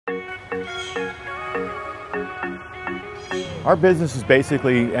Our business is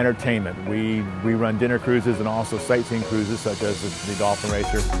basically entertainment. We run dinner cruises and also sightseeing cruises such as the Dolphin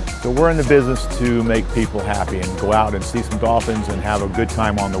Racer. So we're in the business to make people happy and go out and see some dolphins and have a good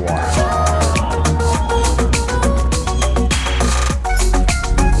time on the water.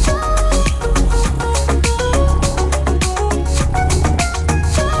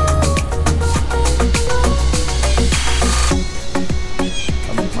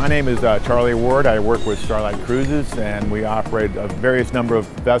 My name is Charlie Ward. I work with StarLite Cruises, and we operate a various number of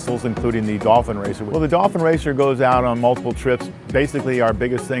vessels, including the Dolphin Racer. Well, the Dolphin Racer goes out on multiple trips. Basically, our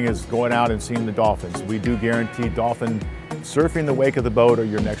biggest thing is going out and seeing the dolphins. We do guarantee dolphin surfing the wake of the boat, or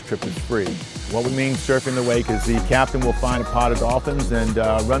your next trip is free. What we mean surfing the wake is the captain will find a pod of dolphins and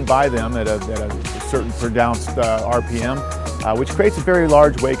run by them at a certain pronounced RPM, which creates a very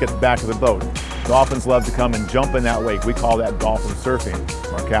large wake at the back of the boat. Dolphins love to come and jump in that wake. We call that dolphin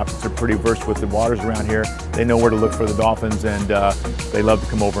surfing. Our captains are pretty versed with the waters around here. They know where to look for the dolphins, and they love to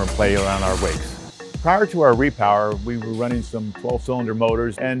come over and play around our wakes. Prior to our Repower, we were running some 12-cylinder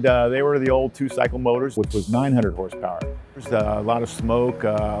motors, and they were the old 2-cycle motors, which was 900 horsepower. There's a lot of smoke,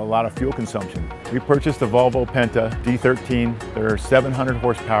 a lot of fuel consumption. We purchased a Volvo Penta D13. They're 700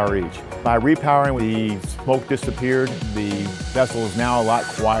 horsepower each. By repowering, the smoke disappeared. The vessel is now a lot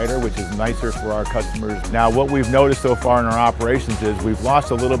quieter, which is nicer for our customers. Now, what we've noticed so far in our operations is we've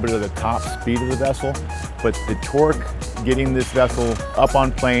lost a little bit of the top speed of the vessel, but the torque getting this vessel up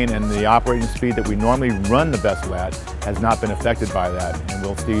on plane and the operating speed that we normally run the vessel at has not been affected by that, and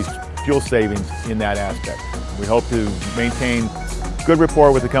we'll see fuel savings in that aspect. We hope to maintain good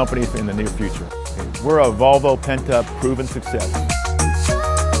rapport with the company in the near future. We're a Volvo Penta proven success.